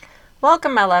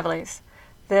Welcome, my lovelies.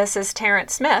 This is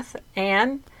Terrence Smith,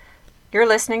 and you're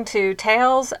listening to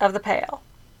Tales of the Pale.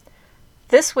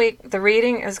 This week, the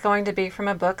reading is going to be from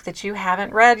a book that you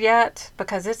haven't read yet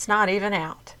because it's not even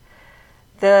out.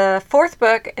 The fourth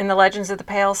book in the Legends of the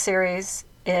Pale series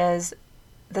is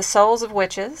The Souls of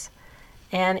Witches,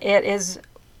 and it was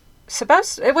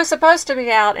supposed to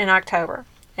be out in October,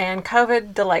 and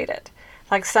COVID delayed it,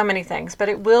 like so many things, but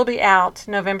it will be out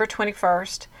November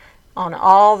 21st. On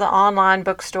all the online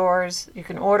bookstores. You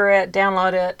can order it,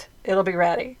 download it, it'll be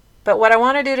ready. But what I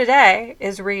want to do today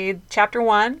is read Chapter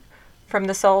 1 from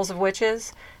The Souls of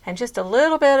Witches and just a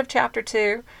little bit of Chapter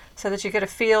 2 so that you get a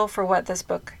feel for what this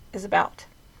book is about.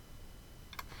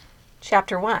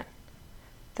 Chapter 1.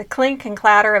 The clink and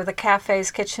clatter of the cafe's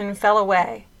kitchen fell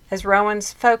away as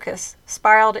Rowan's focus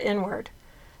spiraled inward,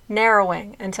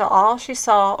 narrowing until all she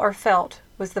saw or felt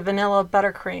was the vanilla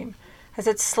buttercream as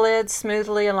it slid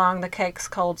smoothly along the cake's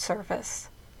cold surface.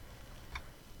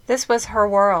 This was her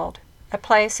world, a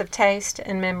place of taste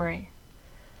and memory.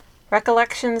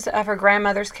 Recollections of her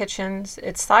grandmother's kitchens,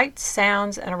 its sights,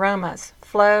 sounds, and aromas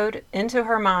flowed into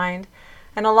her mind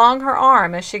and along her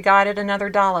arm as she guided another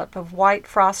dollop of white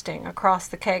frosting across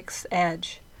the cake's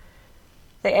edge.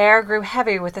 The air grew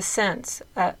heavy with the scents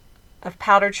of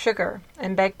powdered sugar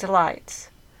and baked delights,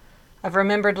 of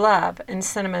remembered love and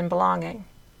cinnamon belonging.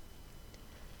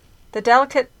 The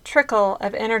delicate trickle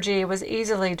of energy was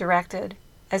easily directed,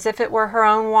 as if it were her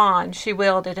own wand she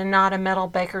wielded and not a metal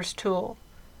baker's tool.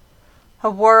 A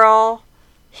whirl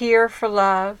here for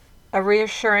love, a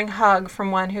reassuring hug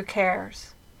from one who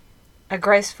cares. A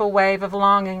graceful wave of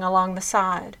longing along the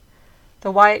side, the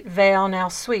white veil now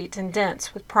sweet and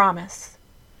dense with promise.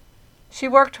 She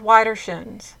worked wider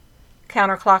shins,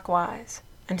 counterclockwise,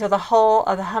 until the whole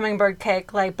of the hummingbird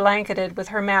cake lay blanketed with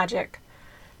her magic,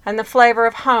 and the flavor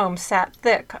of home sat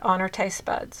thick on her taste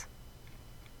buds.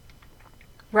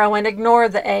 Rowan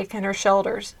ignored the ache in her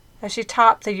shoulders as she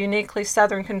topped the uniquely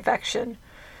southern confection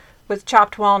with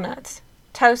chopped walnuts,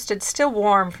 toasted still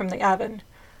warm from the oven,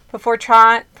 before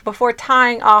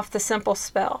tying off the simple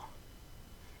spell.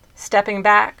 Stepping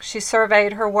back, she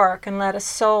surveyed her work and let a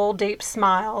soul-deep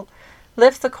smile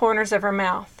lift the corners of her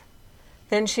mouth.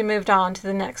 Then she moved on to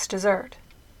the next dessert.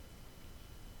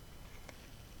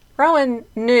 Rowan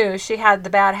knew she had the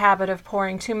bad habit of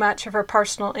pouring too much of her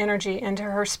personal energy into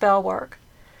her spell work.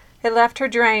 It left her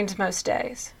drained most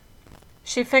days.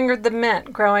 She fingered the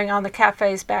mint growing on the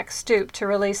cafe's back stoop to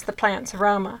release the plant's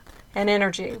aroma and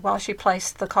energy while she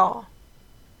placed the call.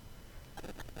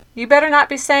 "You better not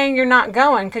be saying you're not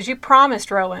going, 'cause you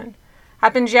promised, Rowan.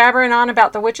 I've been jabbering on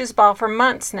about the witches' ball for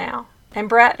months now, and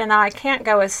Brett and I can't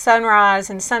go as sunrise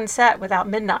and sunset without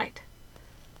midnight,"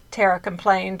 Tara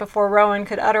complained before Rowan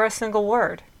could utter a single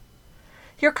word.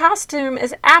 "Your costume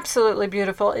is absolutely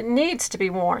beautiful. It needs to be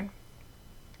worn."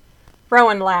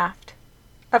 Rowan laughed.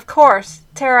 Of course,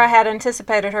 Tara had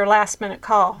anticipated her last-minute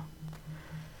call.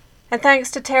 And thanks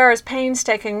to Tara's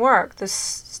painstaking work, the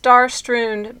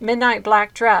star-strewn midnight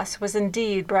black dress was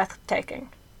indeed breathtaking.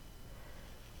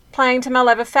 "Playing to my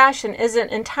love of fashion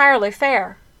isn't entirely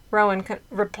fair," Rowan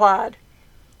replied.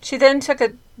 She then took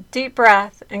a deep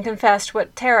breath and confessed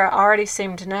what Tara already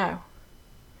seemed to know.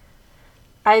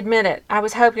 "I admit it, I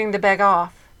was hoping to beg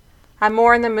off. I'm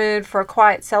more in the mood for a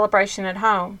quiet celebration at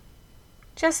home.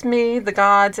 Just me, the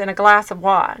gods, and a glass of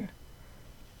wine."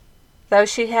 Though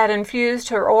she had infused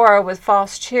her aura with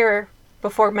false cheer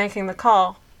before making the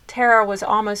call, Tara was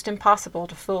almost impossible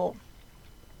to fool.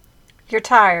 "You're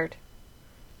tired."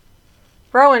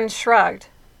 Rowan shrugged.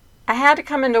 "I had to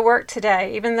come into work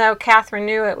today, even though Catherine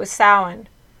knew it was Samhain."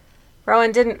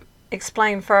 Rowan didn't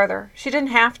explain further. She didn't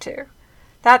have to.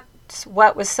 That's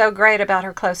what was so great about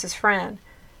her closest friend.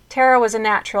 Tara was a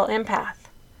natural empath.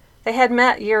 They had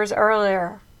met years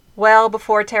earlier, well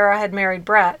before Tara had married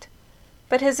Brett,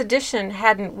 but his addition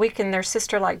hadn't weakened their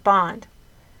sister-like bond,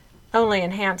 only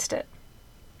enhanced it.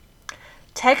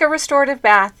 "Take a restorative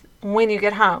bath when you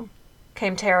get home,"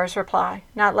 came Tara's reply,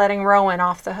 not letting Rowan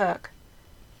off the hook.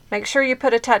 "Make sure you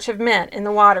put a touch of mint in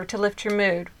the water to lift your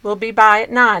mood. We'll be by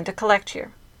at 9 to collect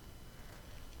you."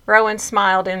 Rowan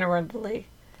smiled inwardly.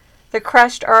 The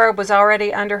crushed herb was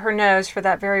already under her nose for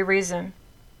that very reason.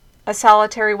 A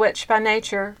solitary witch by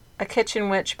nature, a kitchen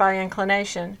witch by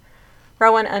inclination,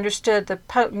 Rowan understood the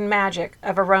potent magic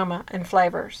of aroma and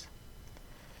flavors.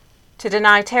 To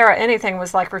deny Tara anything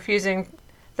was like refusing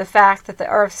the fact that the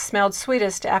earth smelled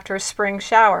sweetest after a spring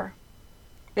shower.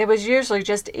 It was usually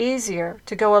just easier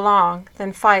to go along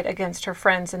than fight against her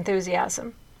friend's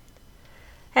enthusiasm.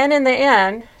 And in the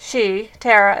end, she,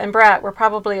 Tara, and Brett were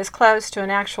probably as close to an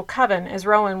actual coven as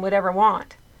Rowan would ever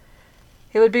want.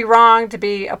 It would be wrong to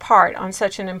be apart on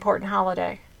such an important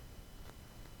holiday.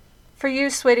 For you,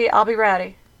 sweetie, I'll be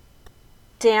ready.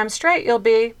 Damn straight you'll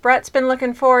be. Brett's been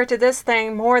looking forward to this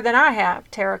thing more than I have,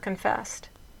 Tara confessed.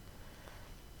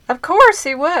 Of course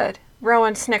he would,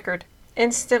 Rowan snickered,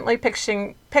 instantly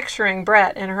picturing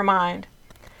Brett in her mind.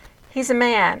 He's a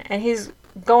man, and he's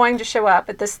going to show up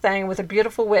at this thing with a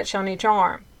beautiful witch on each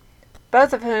arm,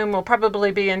 both of whom will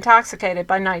probably be intoxicated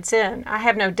by night's end. I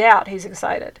have no doubt he's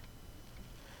excited.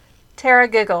 Tara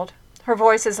giggled, her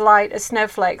voice as light as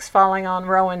snowflakes falling on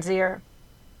Rowan's ear.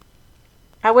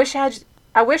 I wish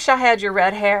I had your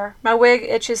red hair. My wig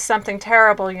itches something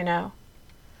terrible, you know.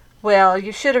 Well,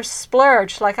 you should have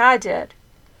splurged like I did.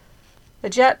 The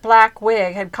jet black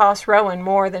wig had cost Rowan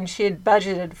more than she had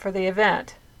budgeted for the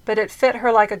event, but it fit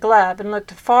her like a glove and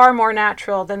looked far more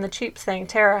natural than the cheap thing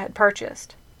Tara had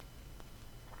purchased.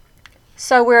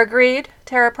 So we're agreed,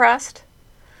 Tara pressed.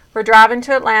 We're driving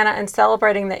to Atlanta and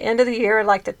celebrating the end of the year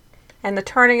and the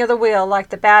turning of the wheel like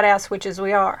the badass witches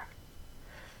we are.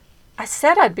 I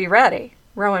said I'd be ready,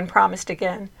 Rowan promised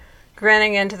again,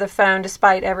 grinning into the phone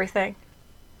despite everything.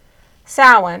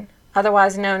 Samhain,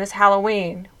 otherwise known as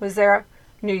Halloween, was their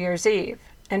New Year's Eve,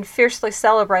 and fiercely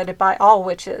celebrated by all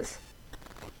witches.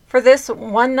 For this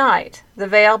one night, the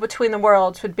veil between the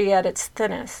worlds would be at its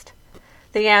thinnest.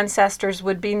 The ancestors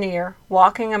would be near,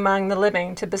 walking among the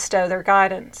living to bestow their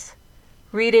guidance.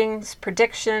 Readings,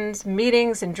 predictions,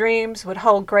 meetings, and dreams would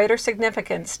hold greater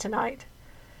significance tonight.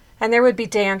 And there would be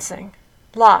dancing.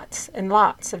 Lots and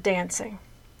lots of dancing.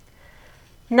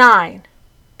 9,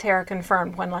 Tara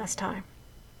confirmed one last time.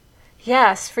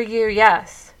 Yes, for you,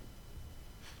 yes.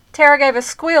 Tara gave a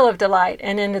squeal of delight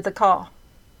and ended the call.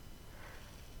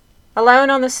 Alone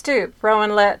on the stoop,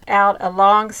 Rowan let out a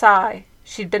long sigh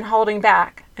she'd been holding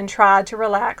back and tried to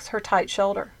relax her tight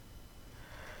shoulder.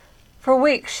 For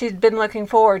weeks she'd been looking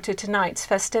forward to tonight's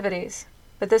festivities,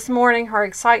 but this morning her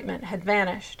excitement had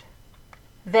vanished.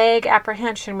 Vague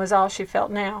apprehension was all she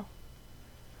felt now.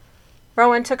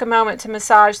 Rowan took a moment to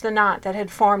massage the knot that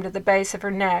had formed at the base of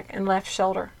her neck and left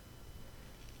shoulder.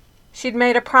 She'd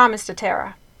made a promise to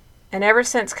Tara, and ever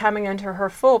since coming into her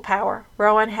full power,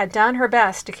 Rowan had done her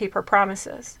best to keep her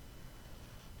promises.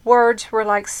 Words were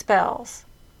like spells,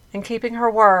 and keeping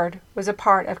her word was a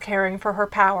part of caring for her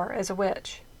power as a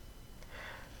witch.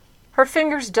 Her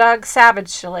fingers dug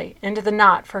savagely into the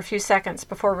knot for a few seconds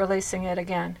before releasing it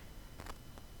again.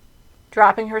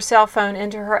 Dropping her cell phone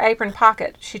into her apron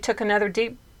pocket, she took another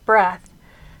deep breath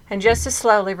and just as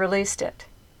slowly released it.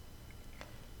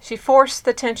 She forced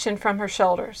the tension from her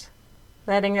shoulders,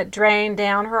 letting it drain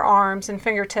down her arms and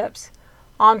fingertips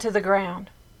onto the ground.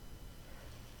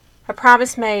 A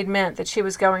promise made meant that she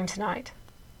was going tonight.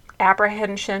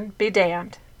 Apprehension be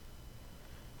damned.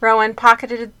 Rowan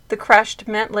pocketed the crushed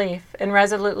mint leaf and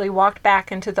resolutely walked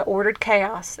back into the ordered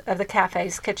chaos of the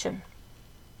cafe's kitchen.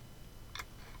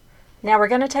 Now we're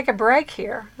going to take a break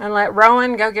here and let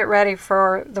Rowan go get ready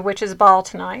for the witch's ball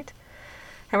tonight.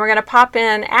 And we're going to pop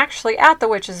in actually at the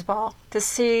witch's ball to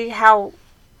see how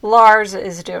Lars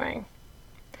is doing.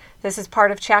 This is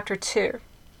part of chapter 2.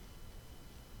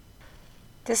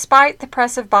 Despite the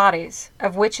pressive bodies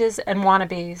of witches and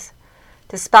wannabes,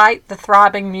 despite the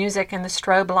throbbing music and the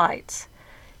strobe lights,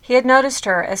 he had noticed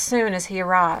her as soon as he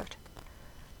arrived.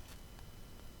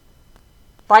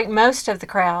 Like most of the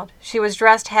crowd, she was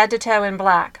dressed head to toe in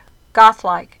black,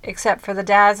 goth-like, except for the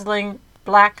dazzling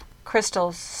black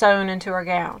crystals sewn into her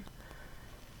gown.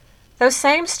 Those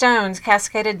same stones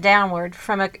cascaded downward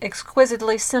from an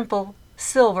exquisitely simple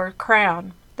silver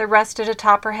crown that rested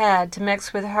atop her head to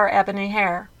mix with her ebony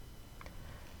hair.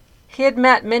 He had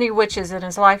met many witches in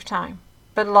his lifetime,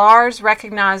 but Lars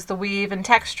recognized the weave and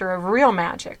texture of real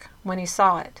magic when he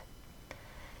saw it.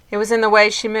 It was in the way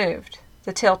she moved,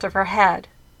 the tilt of her head,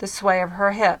 the sway of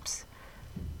her hips.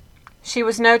 She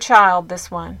was no child,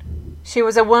 this one. She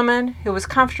was a woman who was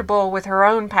comfortable with her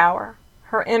own power,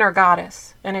 her inner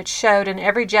goddess, and it showed in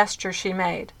every gesture she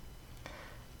made.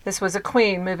 This was a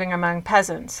queen moving among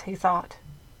peasants, he thought.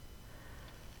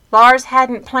 Lars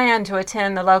hadn't planned to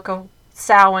attend the local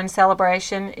Samhain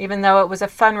celebration, even though it was a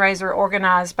fundraiser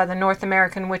organized by the North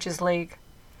American Witches League.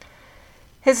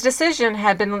 His decision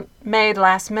had been made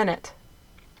last minute.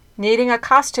 Needing a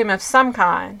costume of some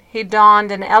kind, he donned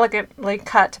an elegantly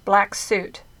cut black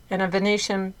suit and a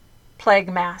Venetian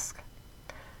plague mask.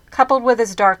 Coupled with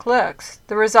his dark looks,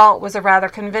 the result was a rather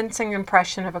convincing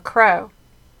impression of a crow,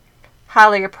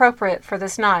 highly appropriate for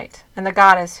this night and the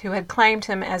goddess who had claimed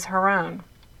him as her own.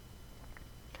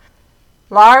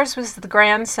 Lars was the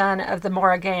grandson of the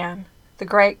Morrigan, the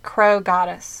great crow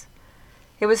goddess.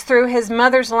 It was through his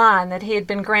mother's line that he had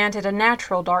been granted a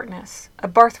natural darkness, a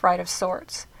birthright of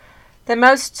sorts, that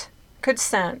most could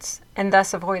sense and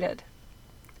thus avoided.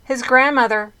 His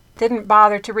grandmother didn't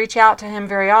bother to reach out to him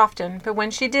very often, but when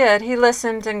she did, he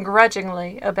listened and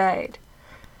grudgingly obeyed.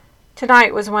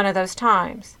 Tonight was one of those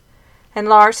times, and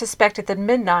Lars suspected that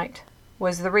midnight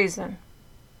was the reason.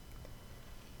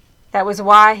 That was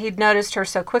why he'd noticed her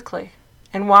so quickly,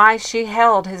 and why she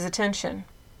held his attention.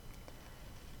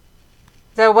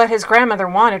 Though what his grandmother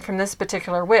wanted from this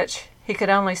particular witch, he could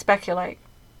only speculate.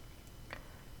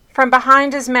 From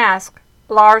behind his mask,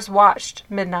 Lars watched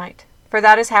Midnight, for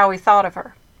that is how he thought of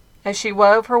her, as she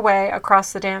wove her way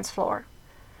across the dance floor.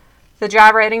 The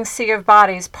gyrating sea of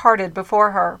bodies parted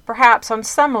before her, perhaps on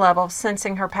some level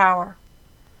sensing her power.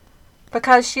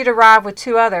 Because she'd arrived with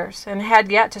two others, and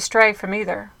had yet to stray from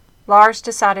either, Lars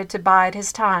decided to bide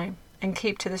his time and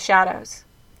keep to the shadows,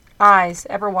 eyes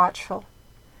ever watchful.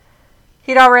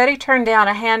 He'd already turned down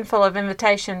a handful of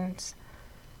invitations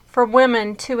from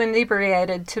women too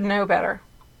inebriated to know better.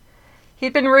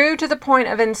 He'd been rude to the point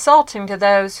of insulting to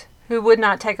those who would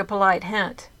not take a polite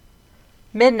hint.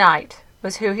 Midnight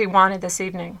was who he wanted this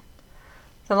evening.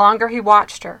 The longer he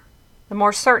watched her, the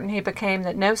more certain he became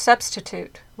that no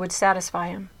substitute would satisfy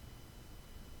him.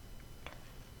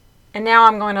 And now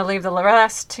I'm going to leave the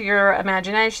rest to your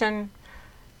imagination.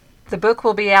 The book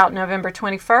will be out November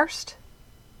 21st.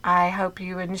 I hope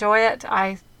you enjoy it.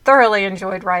 I thoroughly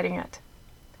enjoyed writing it.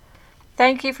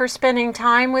 Thank you for spending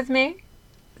time with me.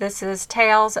 This is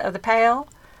Tales of the Pale,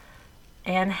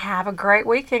 and have a great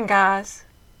weekend, guys.